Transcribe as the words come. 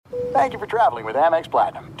Thank you for traveling with Amex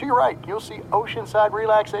Platinum. To your right, you'll see oceanside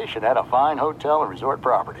relaxation at a fine hotel and resort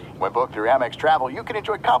property. When booked through Amex Travel, you can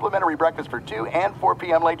enjoy complimentary breakfast for 2 and 4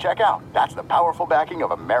 p.m. late checkout. That's the powerful backing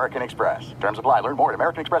of American Express. Terms apply. Learn more at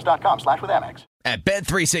americanexpress.com/withAmex. At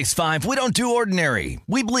Bet365, we don't do ordinary.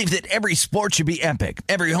 We believe that every sport should be epic.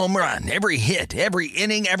 Every home run, every hit, every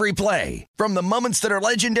inning, every play. From the moments that are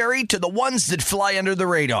legendary to the ones that fly under the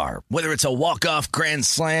radar. Whether it's a walk-off grand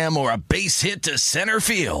slam or a base hit to center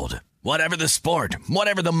field. Whatever the sport,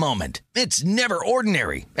 whatever the moment, it's never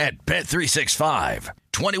ordinary at Bet365.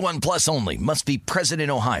 21 plus only. Must be present in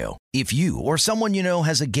Ohio. If you or someone you know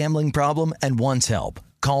has a gambling problem and wants help,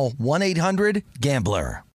 call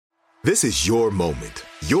 1-800-GAMBLER. This is your moment,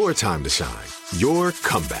 your time to shine, your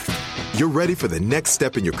comeback. You're ready for the next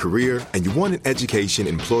step in your career, and you want an education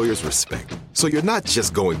employers respect. So you're not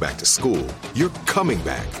just going back to school, you're coming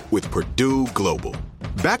back with Purdue Global.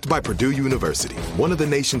 Backed by Purdue University, one of the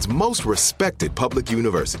nation's most respected public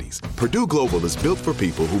universities, Purdue Global is built for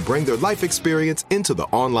people who bring their life experience into the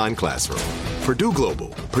online classroom. Purdue Global,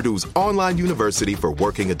 Purdue's online university for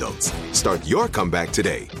working adults. Start your comeback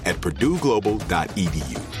today at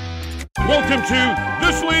purdueglobal.edu. Welcome to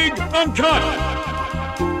This League Uncut.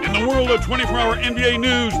 In the world of 24-hour NBA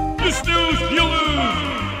news, this news you lose.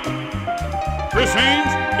 Chris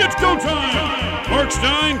Haynes, it's go time. Mark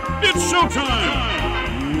Stein, it's showtime.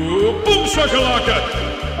 Boom shakalaka.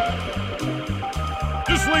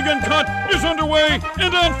 This League Uncut is underway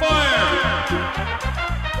and on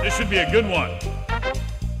fire. This should be a good one.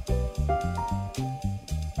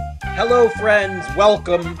 Hello, friends.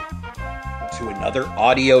 Welcome to another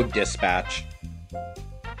audio dispatch.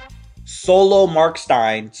 Solo Mark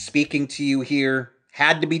Stein speaking to you here.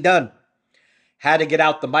 Had to be done. Had to get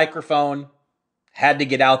out the microphone. Had to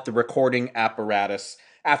get out the recording apparatus.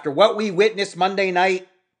 After what we witnessed Monday night,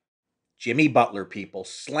 Jimmy Butler, people,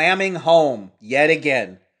 slamming home yet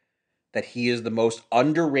again that he is the most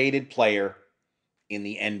underrated player in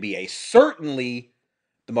the NBA. Certainly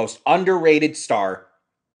the most underrated star.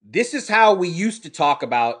 This is how we used to talk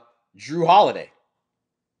about Jrue Holiday.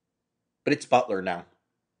 But it's Butler now.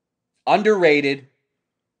 Underrated,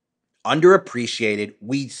 underappreciated.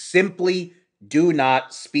 We simply do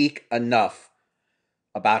not speak enough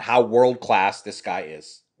about how world-class this guy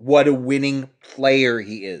is. What a winning player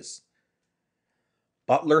he is.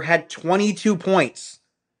 Butler had 22 points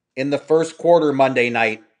in the first quarter Monday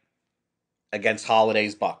night against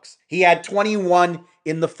Holiday's Bucks. He had 21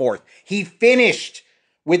 in the fourth. He finished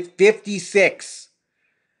with 56,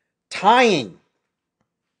 tying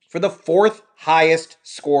for the fourth highest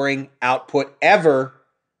scoring output ever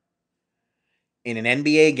in an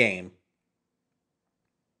NBA game.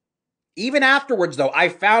 Even afterwards, though, I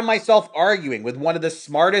found myself arguing with one of the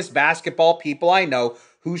smartest basketball people I know,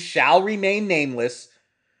 who shall remain nameless.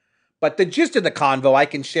 But the gist of the convo, I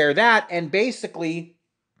can share that. And basically,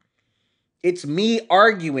 it's me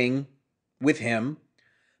arguing with him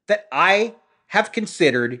that I have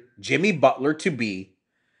considered Jimmy Butler to be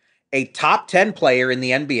a top 10 player in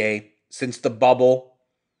the NBA since the bubble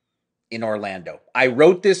in Orlando. I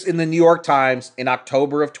wrote this in the New York Times in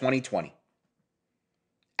October of 2020.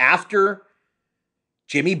 After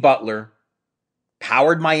Jimmy Butler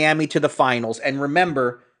powered Miami to the finals, and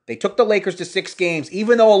remember, they took the Lakers to 6 games,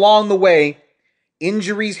 even though along the way,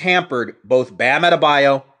 injuries hampered both Bam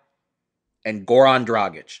Adebayo and Goran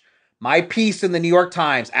Dragic. My piece in the New York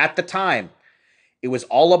Times at the time, it was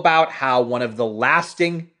all about how one of the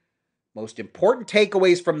lasting, most important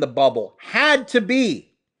takeaways from the bubble had to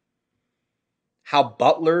be how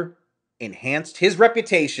Butler enhanced his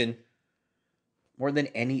reputation more than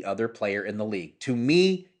any other player in the league. To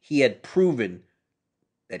me, he had proven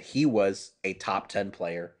that he was a top 10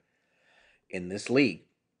 player in this league.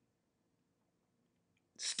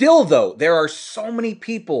 Still, though, there are so many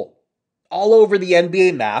people all over the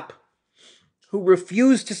NBA map who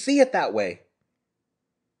refuse to see it that way,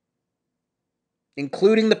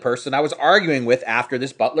 including the person I was arguing with after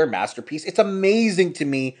this Butler masterpiece. It's amazing to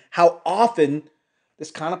me how often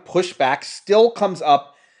this kind of pushback still comes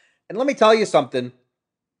up. And let me tell you something.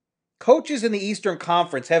 Coaches in the Eastern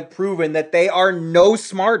Conference have proven that they are no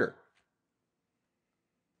smarter.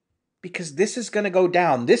 Because this is going to go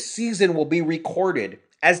down. This season will be recorded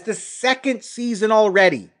as the second season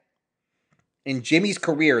already in Jimmy's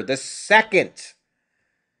career. The second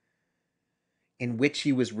in which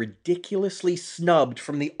he was ridiculously snubbed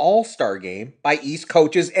from the All-Star game by East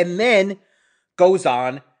coaches and then goes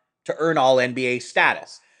on to earn All-NBA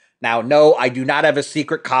status. Now, no, I do not have a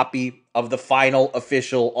secret copy of the final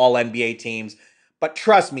official All-NBA teams, but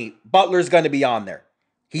trust me, Butler's going to be on there.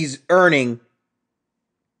 He's earning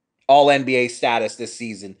All-NBA status this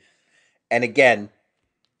season. And again,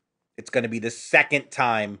 it's going to be the second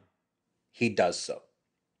time he does so.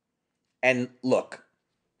 And look,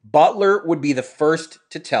 Butler would be the first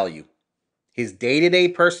to tell you his day-to-day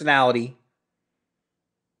personality,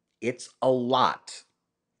 it's a lot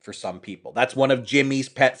for some people. That's one of Jimmy's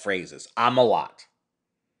pet phrases. I'm a lot.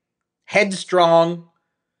 Headstrong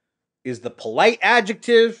is the polite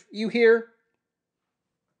adjective you hear.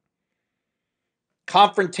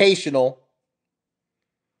 Confrontational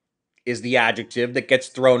is the adjective that gets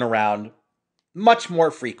thrown around much more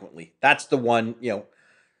frequently. That's the one,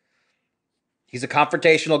 he's a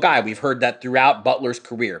confrontational guy. We've heard that throughout Butler's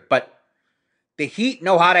career. But the Heat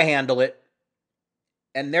know how to handle it,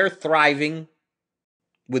 and they're thriving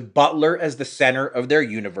with Butler as the center of their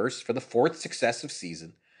universe for the fourth successive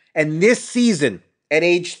season. And this season, at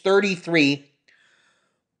age 33,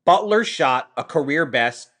 Butler shot a career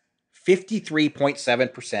best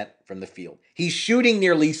 53.7% from the field. He's shooting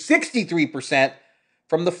nearly 63%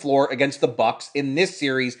 from the floor against the Bucks in this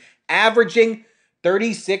series, averaging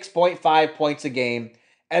 36.5 points a game.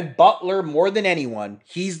 And Butler, more than anyone,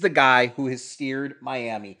 he's the guy who has steered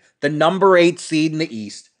Miami, the number 8 seed in the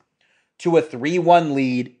East, to a 3-1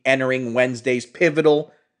 lead entering Wednesday's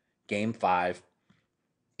pivotal Game 5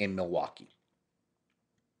 in Milwaukee.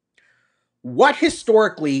 What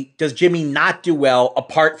historically does Jimmy not do well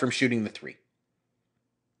apart from shooting the three?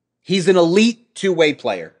 He's an elite two-way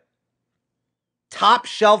player. Top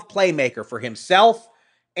shelf playmaker for himself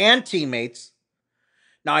and teammates.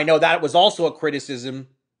 Now, I know that was also a criticism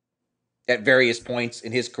at various points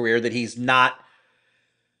in his career that he's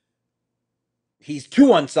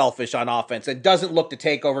too unselfish on offense and doesn't look to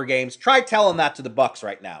take over games. Try telling that to the Bucks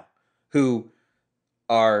right now, who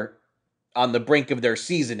are on the brink of their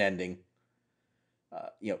season ending.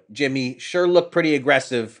 Jimmy sure looked pretty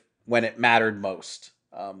aggressive when it mattered most.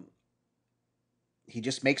 He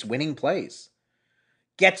just makes winning plays.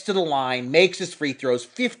 Gets to the line, makes his free throws,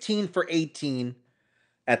 15 for 18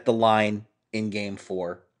 at the line in Game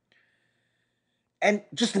 4. And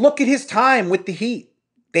just look at his time with the Heat.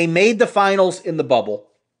 They made the finals in the bubble.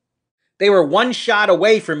 They were one shot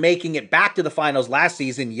away from making it back to the finals last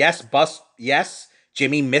season. Yes,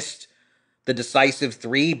 Jimmy missed the decisive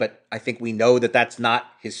three, but I think we know that that's not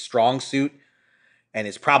his strong suit. And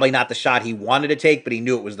it's probably not the shot he wanted to take, but he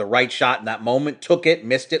knew it was the right shot in that moment. Took it,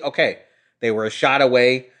 missed it. Okay, they were a shot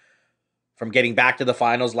away from getting back to the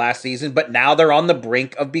finals last season, but now they're on the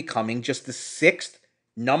brink of becoming just the 6th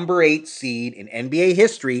number 8 seed in NBA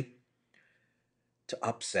history to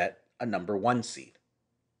upset a number 1 seed.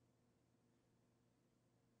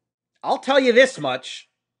 I'll tell you this much.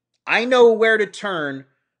 I know where to turn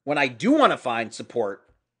when I do want to find support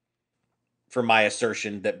for my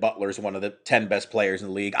assertion that Butler's one of the 10 best players in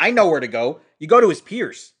the league. I know where to go. You go to his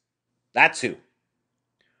peers. That's who.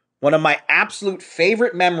 One of my absolute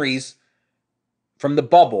favorite memories from the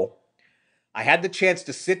bubble, I had the chance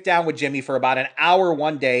to sit down with Jimmy for about an hour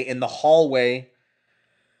one day in the hallway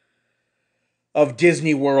of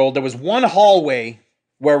Disney World. There was one hallway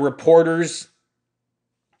where reporters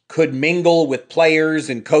could mingle with players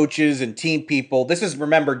and coaches and team people. This is,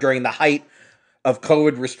 remember, during the height of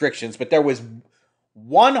COVID restrictions, but there was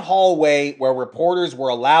one hallway where reporters were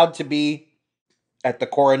allowed to be at the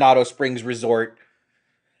Coronado Springs Resort,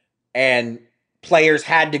 and players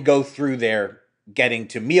had to go through there, getting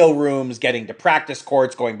to meal rooms, getting to practice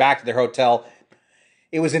courts, going back to their hotel.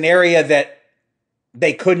 It was an area that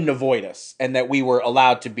they couldn't avoid us and that we were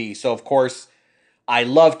allowed to be. So, of course, I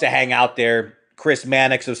love to hang out there. Chris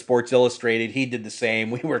Mannix of Sports Illustrated, he did the same.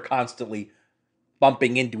 We were constantly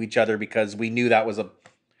bumping into each other because we knew that was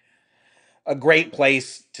a great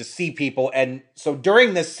place to see people. And so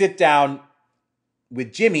during this sit down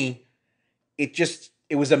with Jimmy,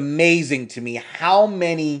 it was amazing to me how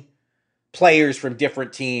many players from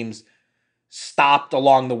different teams stopped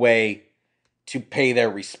along the way to pay their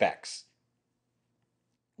respects.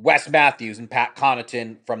 Wes Matthews and Pat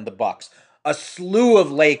Connaughton from the Bucks. A slew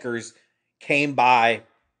of Lakers came by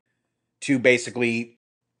to basically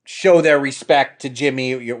show their respect to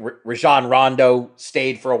Jimmy. Rajon Rondo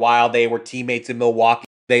stayed for a while. They were teammates in Milwaukee.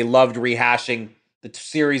 They loved rehashing the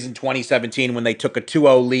series in 2017 when they took a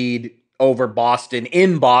 2-0 lead over Boston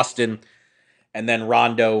in Boston. And then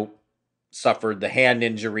Rondo suffered the hand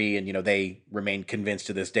injury, and they remain convinced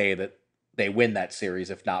to this day that they win that series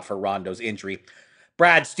if not for Rondo's injury.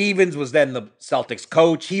 Brad Stevens was then the Celtics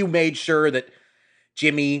coach. He made sure that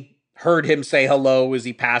Jimmy heard him say hello as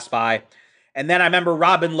he passed by. And then I remember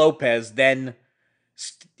Robin Lopez, then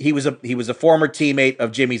he was a former teammate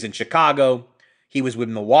of Jimmy's in Chicago. He was with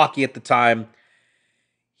Milwaukee at the time.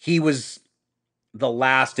 He was the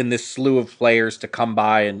last in this slew of players to come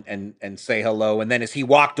by and say hello. And then as he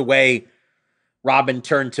walked away, Robin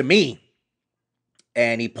turned to me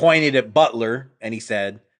and he pointed at Butler and he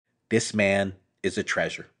said, "This man is a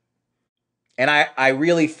treasure." And I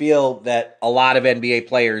really feel that a lot of NBA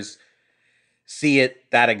players see it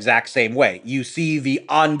that exact same way. You see the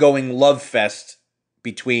ongoing love fest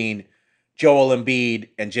between Joel Embiid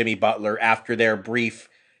and Jimmy Butler after their brief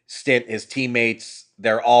stint as teammates.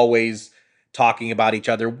 They're always talking about each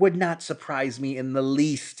other. Would not surprise me in the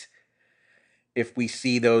least if we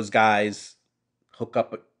see those guys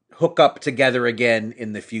hook up together again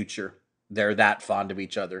in the future. They're that fond of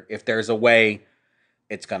each other. If there's a way,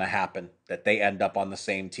 it's going to happen that they end up on the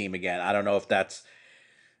same team again. I don't know if that's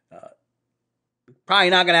probably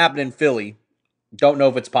not going to happen in Philly. Don't know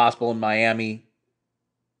if it's possible in Miami.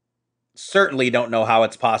 Certainly don't know how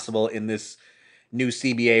it's possible in this new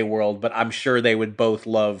CBA world, but I'm sure they would both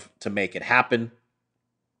love to make it happen.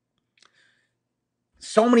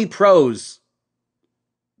 So many pros,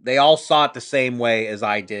 they all saw it the same way as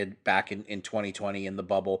I did back in 2020 in the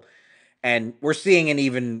bubble. And we're seeing an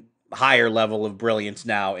even higher level of brilliance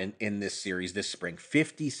now in this series this spring.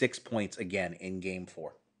 56 points again in Game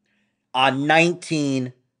 4. On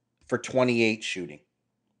 19 for 28 shooting.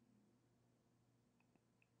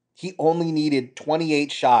 He only needed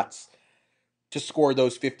 28 shots to score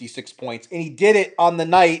those 56 points. And he did it on the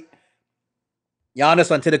night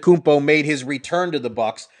Giannis Antetokounmpo made his return to the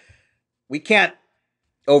Bucks. We can't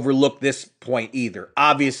overlook this point either.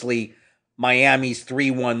 Obviously, Miami's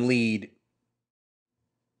 3-1 lead.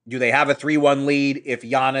 Do they have a 3-1 lead if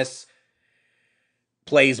Giannis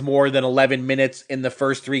plays more than 11 minutes in the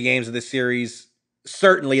first 3 games of the series?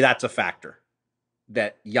 Certainly that's a factor.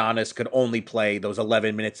 That Giannis could only play those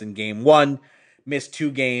 11 minutes in Game 1, missed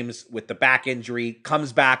 2 games with the back injury,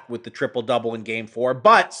 comes back with the triple-double in Game 4.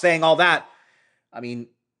 But saying all that, I mean,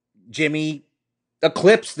 Jimmy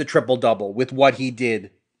eclipsed the triple-double with what he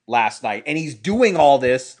did last night. And he's doing all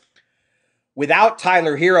this without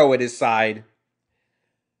Tyler Hero at his side.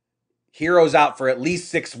 Hero's out for at least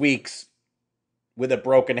 6 weeks with a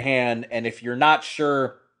broken hand. And if you're not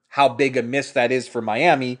sure how big a miss that is for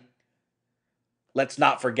Miami, let's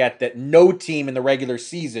not forget that no team in the regular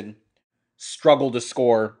season struggled to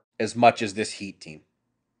score as much as this Heat team.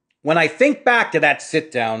 When I think back to that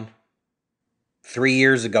sit-down 3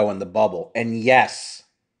 years ago in the bubble, and yes,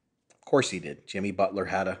 of course he did. Jimmy Butler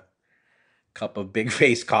had a cup of Big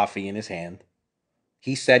Face coffee in his hand.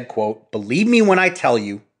 He said, quote, "Believe me when I tell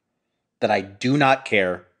you that I do not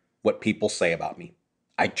care what people say about me.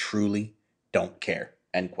 I truly don't care,"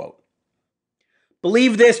 end quote.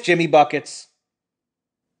 Believe this, Jimmy Buckets.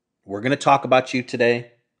 We're going to talk about you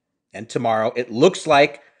today and tomorrow. It looks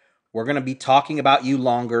like we're going to be talking about you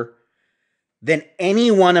longer than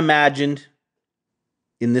anyone imagined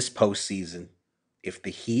in this postseason. If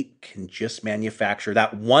the Heat can just manufacture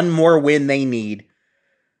that one more win they need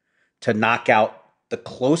to knock out the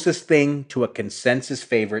closest thing to a consensus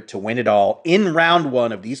favorite to win it all in round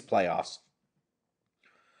 1 of these playoffs.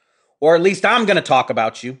 Or at least I'm going to talk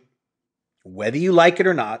about you, whether you like it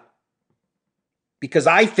or not, because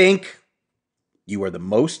I think you are the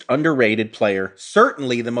most underrated player,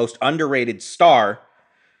 certainly the most underrated star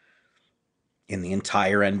in the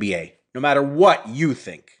entire NBA, no matter what you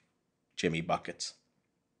think, Jimmy Buckets.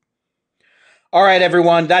 All right,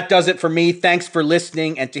 everyone, that does it for me. Thanks for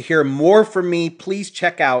listening. And to hear more from me, please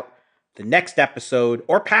check out the next episode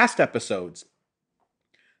or past episodes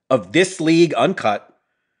of This League Uncut,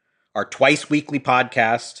 our twice-weekly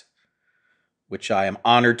podcast, which I am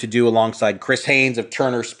honored to do alongside Chris Haynes of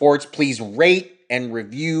Turner Sports. Please rate and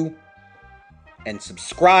review and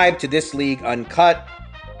subscribe to This League Uncut.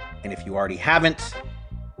 And if you already haven't,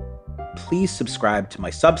 please subscribe to my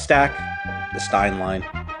Substack, The Stein Line,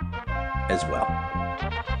 as well.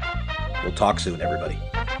 We'll talk soon, everybody.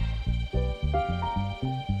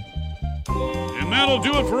 And that'll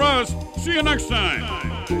do it for us. See you next time.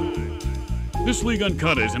 This League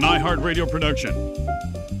Uncut is an iHeartRadio production.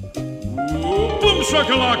 Boom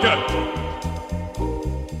shakalaka!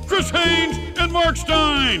 Chris Haynes and Mark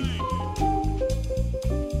Stein.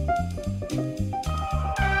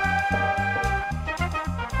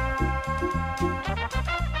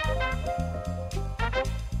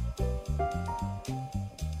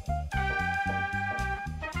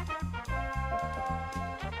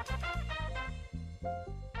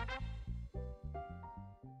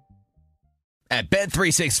 At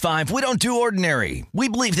Bet365, we don't do ordinary. We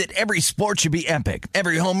believe that every sport should be epic.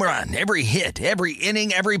 Every home run, every hit, every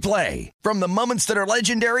inning, every play. From the moments that are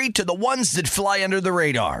legendary to the ones that fly under the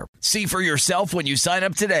radar. See for yourself when you sign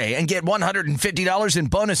up today and get $150 in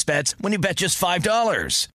bonus bets when you bet just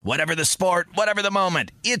 $5. Whatever the sport, whatever the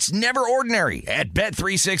moment, it's never ordinary at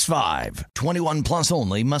Bet365. 21 plus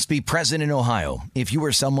only. Must be present in Ohio. If you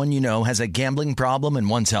or someone you know has a gambling problem and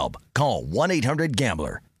wants help, call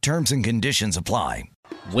 1-800-GAMBLER. Terms and conditions apply.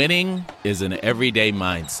 Winning is an everyday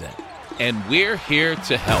mindset, and we're here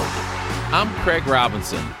to help. I'm Craig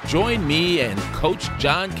Robinson. Join me and Coach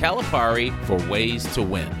John Calipari for Ways to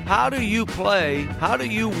Win. How do you play? How do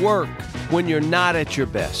you work when you're not at your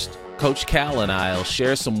best? Coach Cal and I will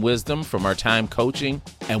share some wisdom from our time coaching,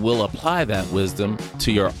 and we'll apply that wisdom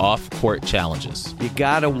to your off-court challenges. You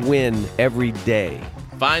gotta win every day.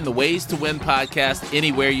 Find the Ways to Win podcast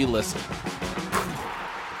anywhere you listen.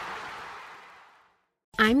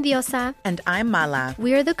 I'm Diosa. And I'm Mala.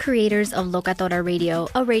 We are the creators of Locatora Radio,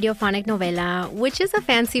 a radiophonic novela, which is a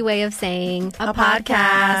fancy way of saying a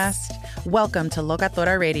podcast. Welcome to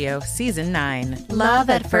Locatora Radio, Season 9.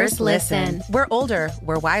 Love at first listen. We're older,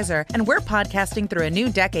 we're wiser, and we're podcasting through a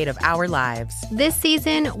new decade of our lives. This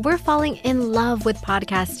season, we're falling in love with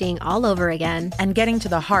podcasting all over again. And getting to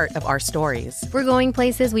the heart of our stories. We're going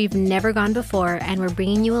places we've never gone before, and we're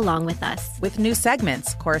bringing you along with us. With new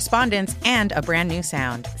segments, correspondence, and a brand new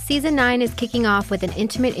sound. Season 9 is kicking off with an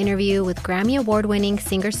intimate interview with Grammy Award-winning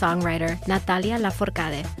singer-songwriter Natalia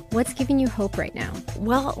Lafourcade. What's giving you hope right now?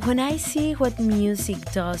 Well, when I see what music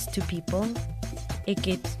does to people, it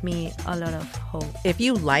gives me a lot of hope. If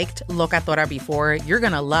you liked Locatora before, you're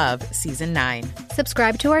gonna love Season 9.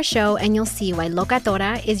 Subscribe to our show and you'll see why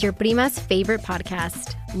Locatora is your prima's favorite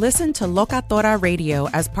podcast. Listen to Locatora Radio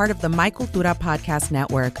as part of the My Cultura Podcast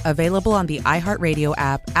Network, available on the iHeartRadio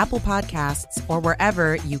app, Apple Podcasts, or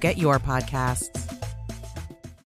wherever you get your podcasts.